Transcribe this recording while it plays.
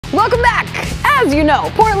Welcome back! As you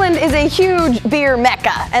know, Portland is a huge beer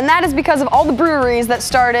mecca, and that is because of all the breweries that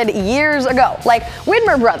started years ago, like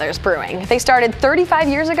Widmer Brothers Brewing. They started 35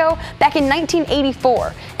 years ago, back in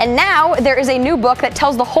 1984, and now there is a new book that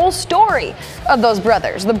tells the whole story of those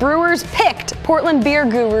brothers. The brewers picked Portland beer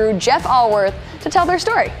guru Jeff Allworth to tell their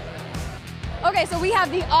story. Okay, so we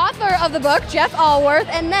have the author of the book, Jeff Allworth,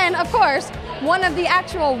 and then, of course, one of the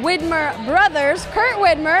actual Widmer brothers, Kurt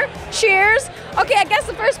Widmer. Cheers. Okay, I guess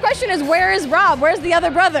the first question is, where is Rob? Where's the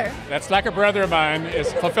other brother? That's like a brother of mine,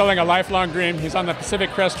 is fulfilling a lifelong dream. He's on the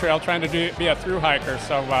Pacific Crest Trail trying to be a thru hiker,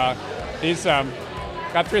 so he's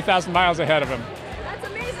got 3,000 miles ahead of him. That's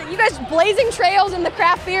amazing. You guys blazing trails in the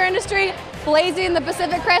craft beer industry, blazing the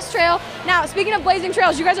Pacific Crest Trail. Now, speaking of blazing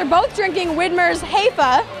trails, you guys are both drinking Widmer's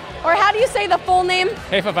Hefe, or how do you say the full name?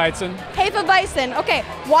 Hefeweizen. Hefeweizen. Okay,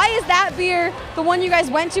 why is that beer the one you guys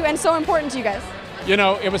went to and so important to you guys? You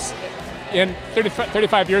know, it was,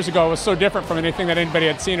 35 years ago, it was so different from anything that anybody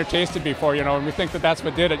had seen or tasted before, you know, and we think that that's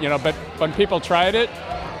what did it, you know, but when people tried it,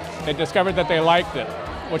 they discovered that they liked it,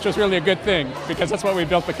 which was really a good thing, because that's what we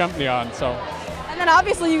built the company on, so. And then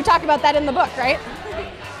obviously you talk about that in the book, right?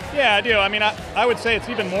 Yeah, I do. I mean, I would say it's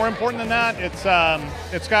even more important than that.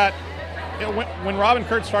 It's got, when Rob and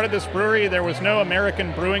Kurt started this brewery, there was no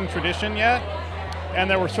American brewing tradition yet, and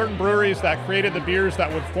there were certain breweries that created the beers that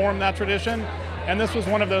would form that tradition, and this was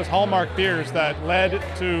one of those hallmark beers that led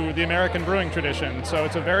to the American brewing tradition. So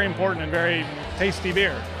it's a very important and very tasty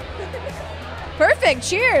beer. Perfect.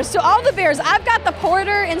 Cheers to all the beers. I've got the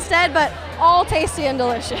porter instead, but all tasty and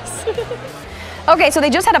delicious. Okay, so they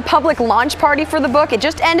just had a public launch party for the book. It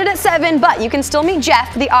just ended at 7, but you can still meet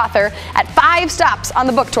Jeff, the author, at 5 stops on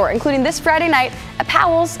the book tour, including this Friday night at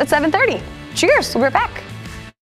Powell's at 7:30. Cheers, we'll be right back.